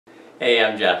Hey,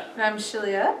 I'm Jeff. I'm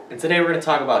Shaleia. And today we're going to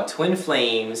talk about twin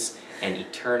flames and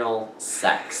eternal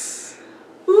sex.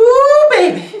 Ooh,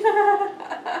 baby!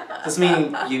 Does this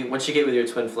mean once you get with your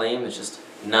twin flame, it's just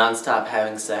non-stop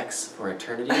having sex for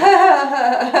eternity?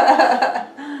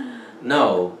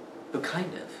 No, but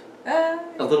kind of.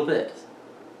 A little bit.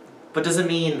 But does it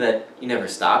mean that you never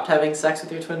stopped having sex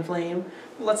with your twin flame?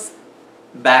 Let's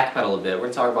backpedal a bit. We're going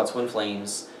to talk about twin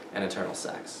flames and eternal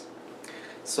sex.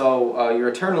 So you're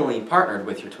eternally partnered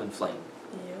with your twin flame.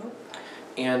 Yep.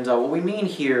 And what we mean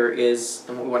here is,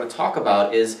 and what we want to talk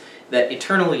about is that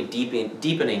eternally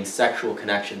deepening sexual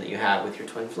connection that you have with your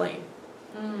twin flame.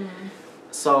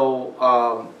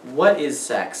 So what is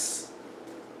sex?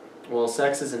 Well,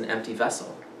 sex is an empty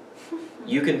vessel.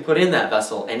 You can put in that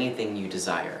vessel anything you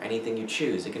desire, anything you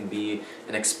choose. It can be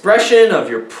an expression of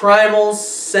your primal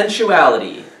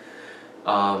sensuality.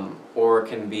 Or it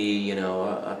can be,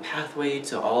 a pathway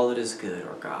to all that is good,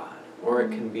 or God. Or it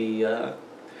can be an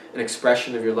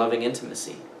expression of your loving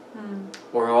intimacy.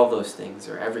 Or all those things,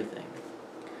 or everything.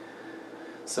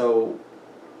 So,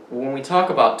 when we talk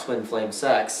about twin flame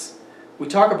sex, we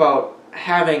talk about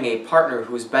having a partner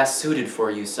who is best suited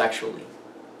for you sexually.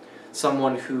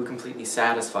 Someone who completely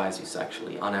satisfies you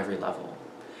sexually on every level.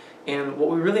 And what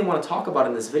we really want to talk about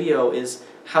in this video is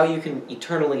how you can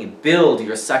eternally build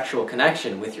your sexual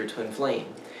connection with your twin flame.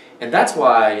 And that's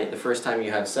why the first time you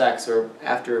have sex, or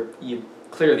after you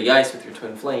clear the ice with your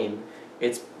twin flame,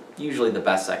 it's usually the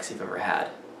best sex you've ever had.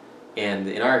 And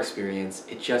in our experience,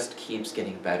 it just keeps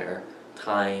getting better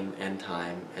time and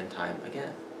time and time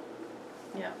again.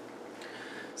 Yeah.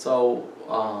 So,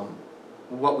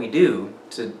 what we do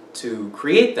to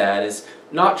create that is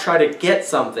not try to get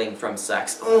something from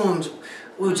sex.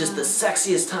 Ooh, just the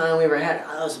sexiest time we ever had.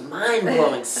 Oh, that was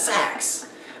mind-blowing sex.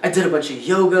 I did a bunch of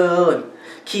yoga and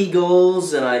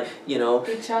Kegels, and I,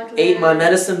 ate my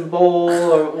medicine bowl,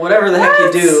 or whatever the heck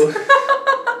you do.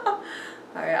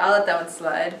 Alright, I'll let that one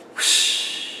slide.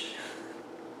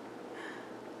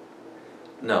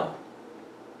 No.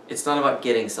 It's not about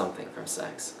getting something from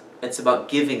sex. It's about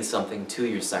giving something to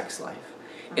your sex life.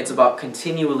 It's about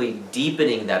continually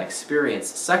deepening that experience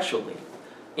sexually.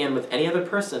 And with any other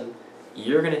person,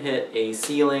 you're going to hit a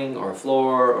ceiling or a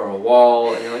floor or a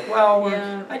wall, and you're like,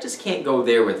 well, I just can't go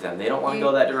there with them. They don't want to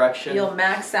go that direction. You'll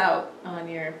max out on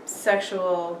your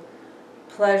sexual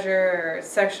pleasure, or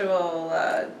sexual,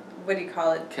 what do you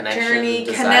call it? Connection, journey,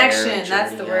 desire, connection.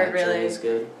 That's the word, really. Is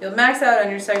good. You'll max out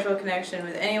on your sexual connection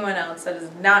with anyone else that is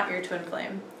not your twin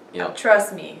flame. Yep.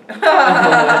 Trust me.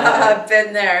 I've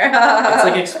been there. It's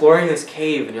like exploring this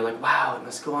cave, and you're like, wow, it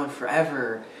must go on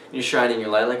forever. And you're shining your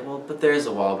light, like, well, but there's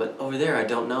a wall, but over there I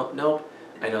don't know. Nope.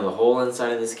 I know the whole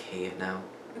inside of this cave now.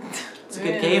 It's a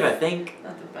good cave, I think.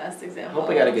 Not the best I example. hope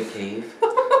I got a good cave.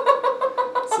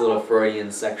 It's a little Freudian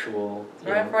sexual.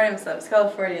 Freudian slip. It's called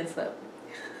a Freudian slip.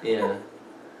 Yeah.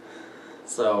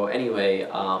 So anyway,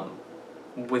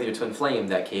 with your twin flame,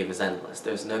 that cave is endless.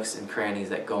 There's nooks and crannies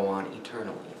that go on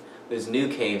eternally. There's new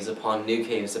caves upon new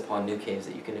caves upon new caves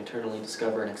that you can eternally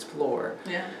discover and explore.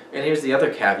 Yeah. And here's the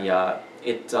other caveat.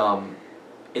 It's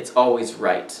always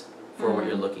right for what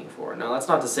you're looking for. Now, that's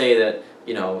not to say that,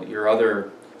 your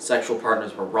other sexual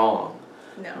partners were wrong.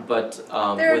 No. But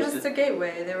they were just a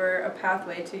gateway. They were a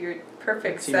pathway to your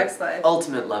perfect sex life.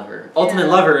 Ultimate lover. Ultimate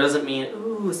lover doesn't mean,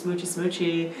 ooh, smoochy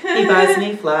smoochy. He buys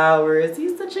me flowers.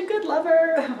 He's such a good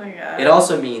lover. Oh my god. It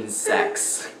also means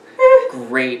sex.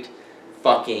 Great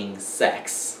fucking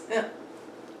sex. Yeah.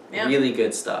 Yeah. Really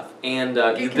good stuff. And you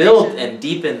connection. build and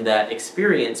deepen that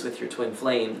experience with your twin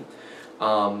flame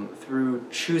through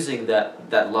choosing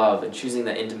that love and choosing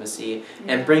that intimacy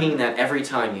and bringing that every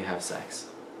time you have sex.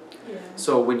 Yeah.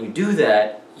 So when you do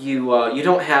that, you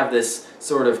don't have this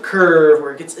sort of curve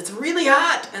where it's really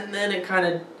hot and then it kind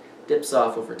of dips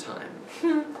off over time.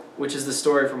 Which is the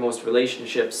story for most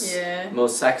relationships,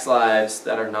 most sex lives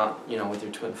that are not, with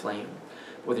your twin flame.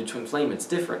 With your twin flame, it's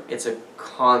different. It's a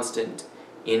constant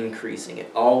increasing.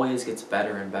 It always gets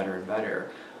better and better and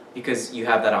better because you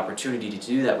have that opportunity to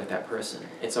do that with that person.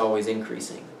 It's always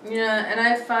increasing. Yeah, and I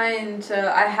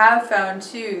have found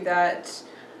too that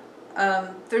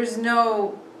there's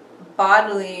no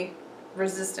bodily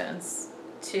resistance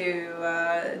to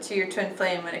your twin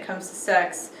flame when it comes to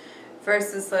sex,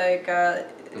 versus like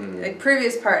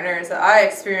previous partners that I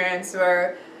experienced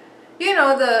where,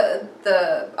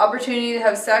 the opportunity to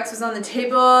have sex was on the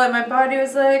table and my body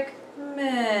was like,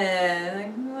 man,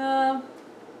 like, well,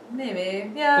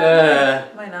 maybe,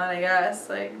 why not, I guess.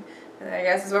 Like, I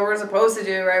guess it's what we're supposed to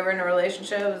do, right? We're in a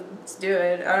relationship, let's do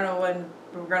it. I don't know when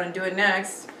we're going to do it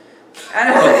next. I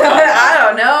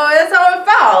don't know, that's how it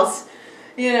felt,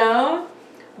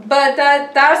 But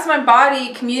that's my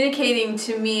body communicating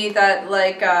to me that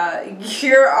like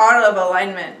you're out of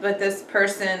alignment with this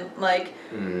person, like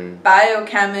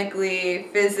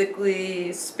biochemically,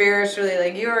 physically, spiritually.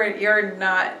 Like you're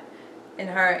not in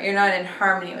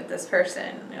harmony with this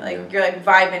person. You're like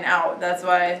vibing out. That's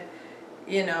why,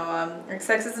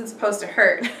 sex isn't supposed to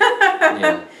hurt.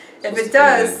 Yeah. If it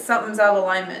does, something's out of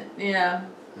alignment. Yeah.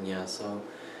 Yeah. So,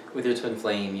 with your twin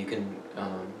flame, you can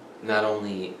not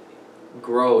only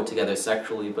grow together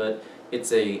sexually, but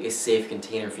it's a safe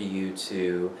container for you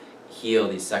to heal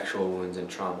these sexual wounds and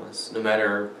traumas, no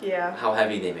matter how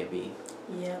heavy they may be.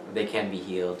 Yeah. They can be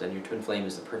healed, and your twin flame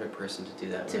is the perfect person to do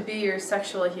that with. To be your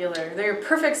sexual healer. They're your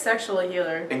perfect sexual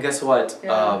healer. And guess what?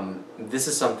 Yeah. This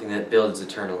is something that builds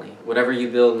eternally. Whatever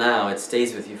you build now, it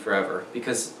stays with you forever,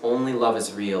 because only love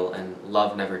is real, and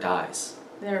love never dies.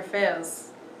 Never fails.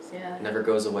 Yeah. It never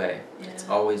goes away. Yeah. It's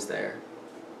always there.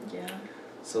 Yeah.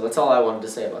 So that's all I wanted to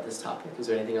say about this topic. Is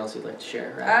there anything else you'd like to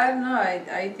share? Right? I don't know.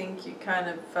 I think you kind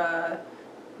of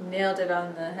nailed it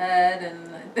on the head, and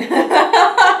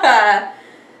I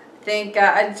think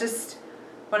I just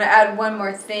want to add one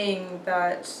more thing,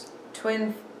 that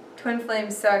twin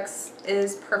flame sex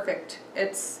is perfect.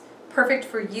 It's perfect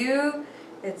for you.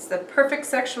 It's the perfect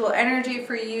sexual energy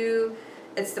for you.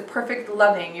 It's the perfect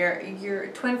loving. Your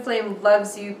twin flame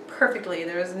loves you perfectly.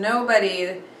 There's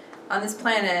nobody on this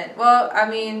planet. Well, I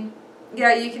mean,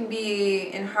 yeah, you can be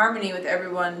in harmony with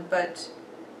everyone, but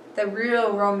the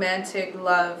real romantic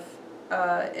love,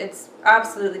 it's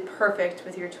absolutely perfect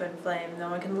with your twin flame. No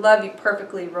one can love you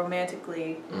perfectly,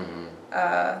 romantically,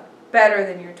 better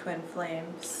than your twin flame.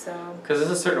 So. Because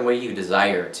there's a certain way you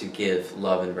desire to give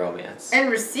love and romance. And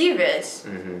receive it.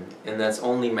 And that's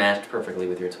only matched perfectly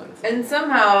with your twin flame. And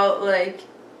somehow, like,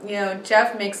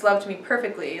 Jeff makes love to me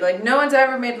perfectly. Like, no one's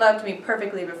ever made love to me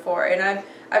perfectly before. And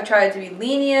I've tried to be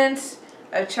lenient.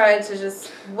 I've tried to just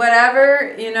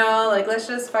whatever, like, let's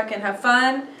just fucking have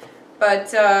fun.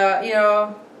 But,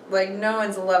 like, no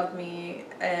one's loved me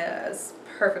as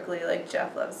perfectly like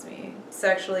Jeff loves me,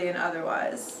 sexually and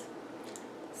otherwise.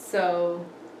 So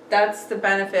that's the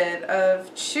benefit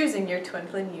of choosing your twin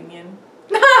flame union.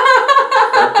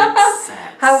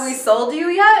 Have we sold you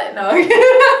yet? No.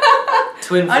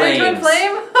 Twin flames. On your twin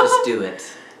flame? Just do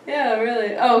it. Yeah,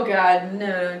 really. Oh God,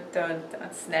 no! Don't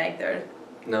snag there.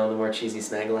 No more cheesy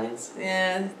snag lines.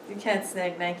 Yeah, you can't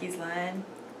snag Nike's line.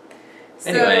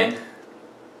 Anyway.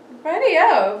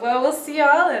 Rightio. Well, we'll see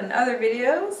y'all in other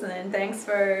videos, and thanks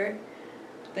for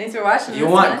watching. If you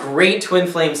want great twin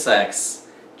flame sex,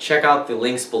 check out the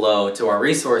links below to our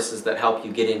resources that help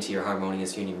you get into your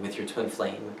harmonious union with your twin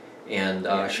flame,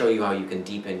 and show you how you can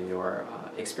deepen your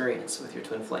experience with your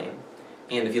twin flame.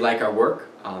 And if you like our work,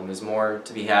 there's more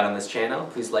to be had on this channel.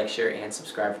 Please like, share, and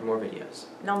subscribe for more videos.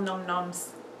 Nom nom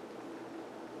noms.